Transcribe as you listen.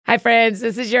Hi, friends.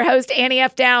 This is your host, Annie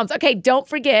F. Downs. Okay, don't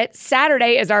forget,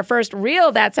 Saturday is our first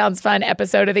real That Sounds Fun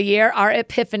episode of the year, our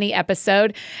Epiphany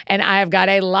episode. And I've got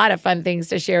a lot of fun things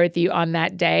to share with you on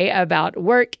that day about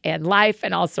work and life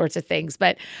and all sorts of things.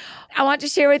 But I want to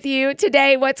share with you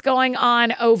today what's going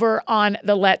on over on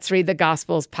the Let's Read the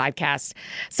Gospels podcast.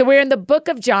 So we're in the book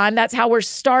of John. That's how we're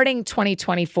starting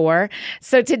 2024.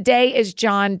 So today is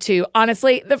John 2.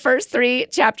 Honestly, the first 3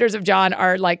 chapters of John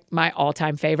are like my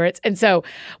all-time favorites. And so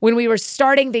when we were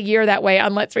starting the year that way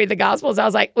on Let's Read the Gospels, I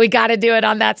was like, we got to do it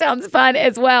on That Sounds Fun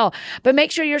as well. But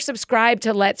make sure you're subscribed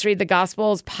to Let's Read the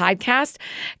Gospels podcast,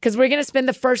 because we're going to spend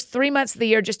the first 3 months of the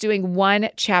year just doing 1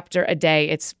 chapter a day.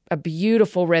 It's a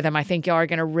beautiful rhythm I think y'all are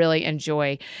going to really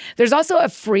enjoy. There's also a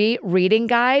free reading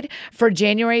guide for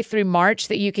January through March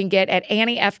that you can get at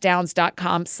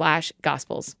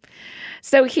anniefdowns.com/gospels.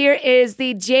 So here is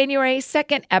the January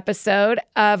 2nd episode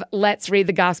of Let's Read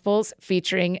the Gospels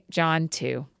featuring John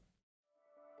 2.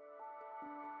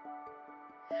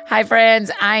 Hi,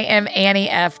 friends. I am Annie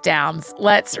F. Downs.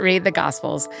 Let's read the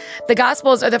Gospels. The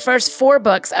Gospels are the first 4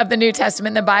 books of the New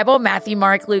Testament in the Bible: Matthew,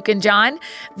 Mark, Luke, and John.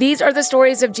 These are the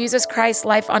stories of Jesus Christ's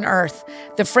life on earth,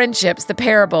 the friendships, the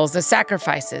parables, the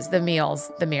sacrifices, the meals,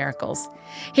 the miracles.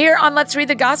 Here on Let's Read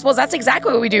the Gospels, that's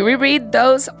exactly what we do. We read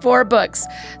those 4 books.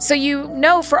 So you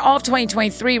know, for all of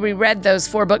 2023, we read those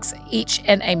 4 books each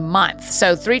in a month.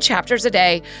 So 3 chapters a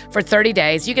day for 30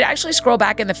 days. You could actually scroll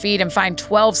back in the feed and find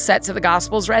 12 sets of the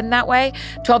Gospels read in that way,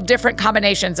 12 different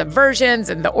combinations of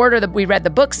versions and the order that we read the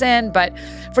books in. But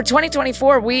for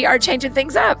 2024, we are changing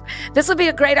things up. This will be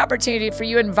a great opportunity for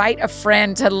you to invite a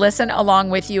friend to listen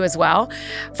along with you as well.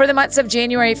 For the months of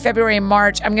January, February, and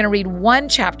March, I'm going to read 1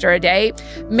 chapter a day,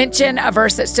 mention a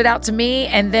verse that stood out to me,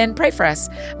 and then pray for us.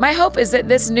 My hope is that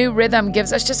this new rhythm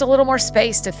gives us just a little more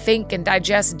space to think and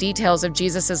digest details of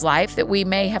Jesus's life that we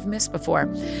may have missed before.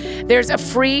 There's a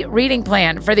free reading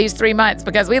plan for these 3 months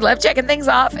because we love checking things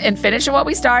off and finishing what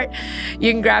we start. You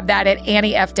can grab that at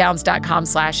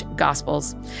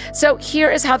anniefdowns.com/gospels. So here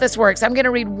is how this works. I'm going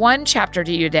to read 1 chapter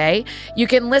to you today. You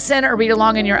can listen or read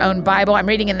along in your own Bible. I'm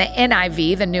reading in the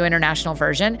NIV, the New International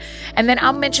Version. And then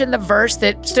I'll mention the verse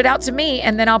that stood out to me,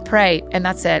 and then I'll pray, and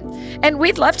that's it. And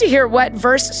we'd love to hear what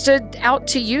verse stood out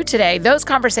to you today. Those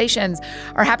conversations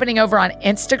are happening over on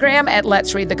Instagram at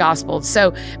Let's Read the Gospels.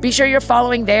 So be sure you're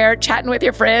following there, chatting with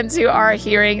your friends who are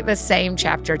hearing the same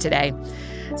chapter today.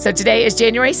 So today is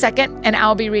January 2nd, and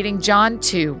I'll be reading John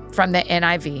 2 from the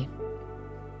NIV.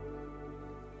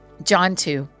 John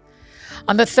 2.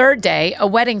 On the 3rd day, a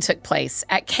wedding took place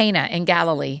at Cana in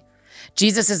Galilee.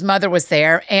 Jesus' mother was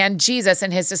there, and Jesus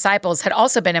and his disciples had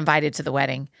also been invited to the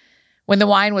wedding. When the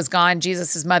wine was gone,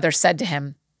 Jesus' mother said to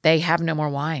him, "They have no more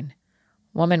wine."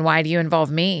 "Woman, why do you involve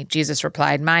me?" Jesus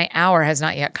replied, "My hour has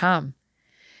not yet come."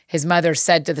 His mother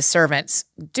said to the servants,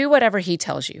 "Do whatever he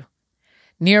tells you."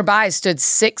 Nearby stood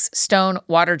 6 stone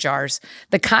water jars,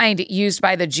 the kind used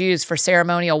by the Jews for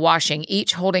ceremonial washing,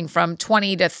 each holding from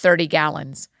 20 to 30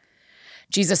 gallons.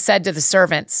 Jesus said to the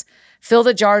servants, "Fill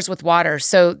the jars with water,"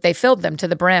 so they filled them to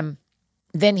the brim.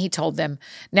 Then he told them,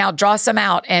 "Now draw some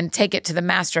out and take it to the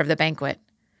master of the banquet."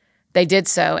 They did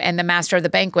so, and the master of the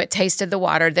banquet tasted the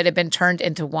water that had been turned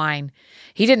into wine.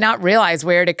 He did not realize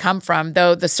where it had come from,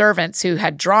 though the servants who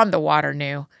had drawn the water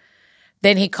knew.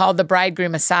 Then he called the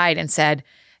bridegroom aside and said,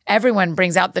 "Everyone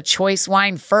brings out the choice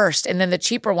wine first, and then the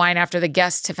cheaper wine after the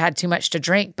guests have had too much to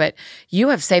drink, but you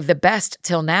have saved the best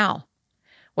till now."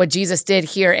 What Jesus did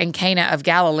here in Cana of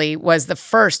Galilee was the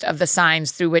first of the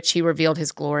signs through which he revealed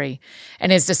his glory,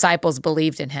 and his disciples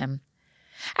believed in him.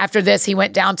 After this, he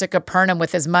went down to Capernaum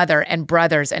with his mother and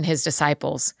brothers and his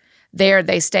disciples. There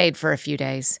they stayed for a few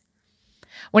days.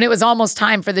 When it was almost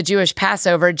time for the Jewish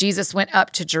Passover, Jesus went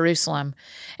up to Jerusalem.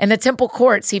 In the temple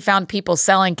courts, he found people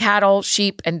selling cattle,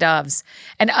 sheep, and doves,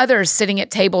 and others sitting at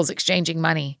tables exchanging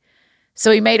money.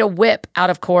 So he made a whip out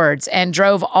of cords and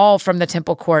drove all from the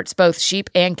temple courts, both sheep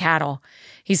and cattle.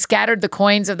 He scattered the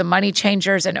coins of the money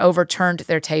changers and overturned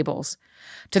their tables.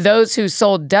 To those who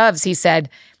sold doves, he said,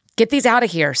 "Get these out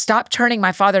of here. Stop turning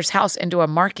my Father's house into a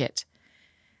market."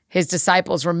 His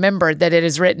disciples remembered that it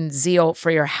is written, "Zeal for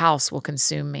your house will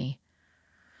consume me."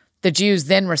 The Jews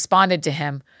then responded to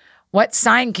him, "What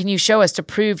sign can you show us to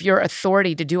prove your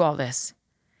authority to do all this?"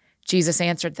 Jesus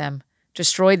answered them,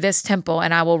 "Destroy this temple,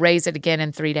 and I will raise it again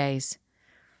in 3 days."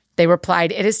 They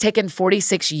replied, "It has taken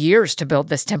 46 years to build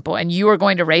this temple, and you are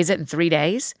going to raise it in 3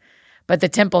 days?" But the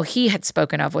temple he had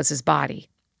spoken of was his body.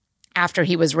 After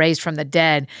he was raised from the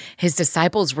dead, his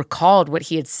disciples recalled what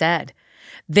he had said.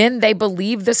 Then they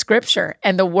believed the scripture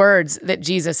and the words that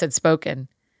Jesus had spoken.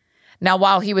 Now,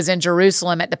 while he was in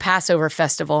Jerusalem at the Passover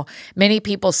festival, many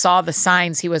people saw the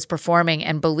signs he was performing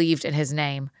and believed in his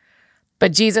name.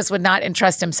 But Jesus would not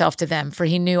entrust himself to them, for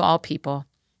he knew all people.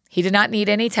 He did not need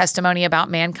any testimony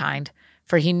about mankind,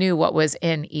 for he knew what was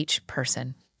in each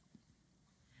person.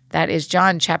 That is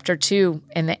John chapter 2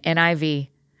 in the NIV.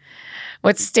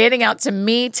 What's standing out to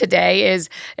me today is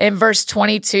in verse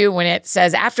 22 when it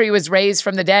says, after he was raised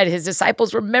from the dead, his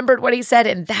disciples remembered what he said,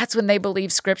 and that's when they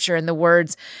believed scripture and the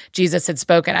words Jesus had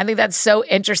spoken. I think that's so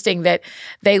interesting that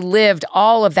they lived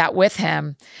all of that with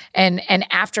him. And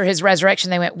after his resurrection,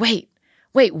 they went, wait,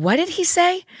 what did he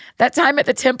say? That time at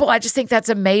the temple, I just think that's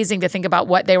amazing to think about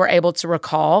what they were able to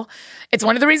recall. It's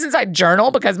one of the reasons I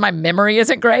journal, because my memory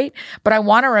isn't great, but I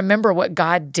want to remember what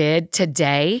God did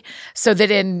today so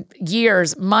that in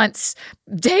years, months,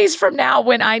 days from now,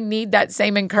 when I need that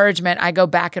same encouragement, I go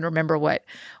back and remember what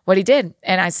he did.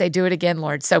 And I say, do it again,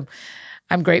 Lord. So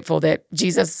I'm grateful that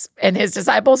Jesus and his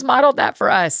disciples modeled that for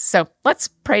us. So let's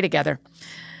pray together.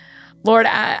 Lord,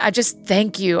 I just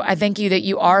thank you. I thank you that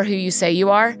you are who you say you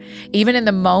are. Even in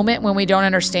the moment when we don't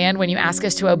understand, when you ask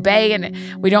us to obey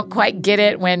and we don't quite get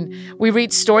it, when we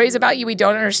read stories about you we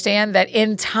don't understand, that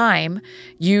in time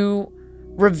you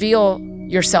reveal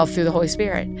yourself through the Holy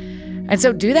Spirit. And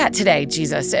so do that today,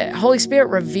 Jesus. Holy Spirit,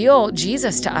 reveal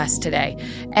Jesus to us today.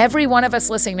 Every one of us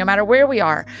listening, no matter where we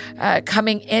are,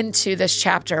 coming into this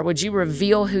chapter, would you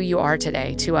reveal who you are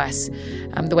today to us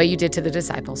the way you did to the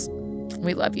disciples?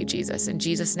 We love you, Jesus. In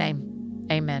Jesus' name,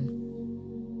 amen.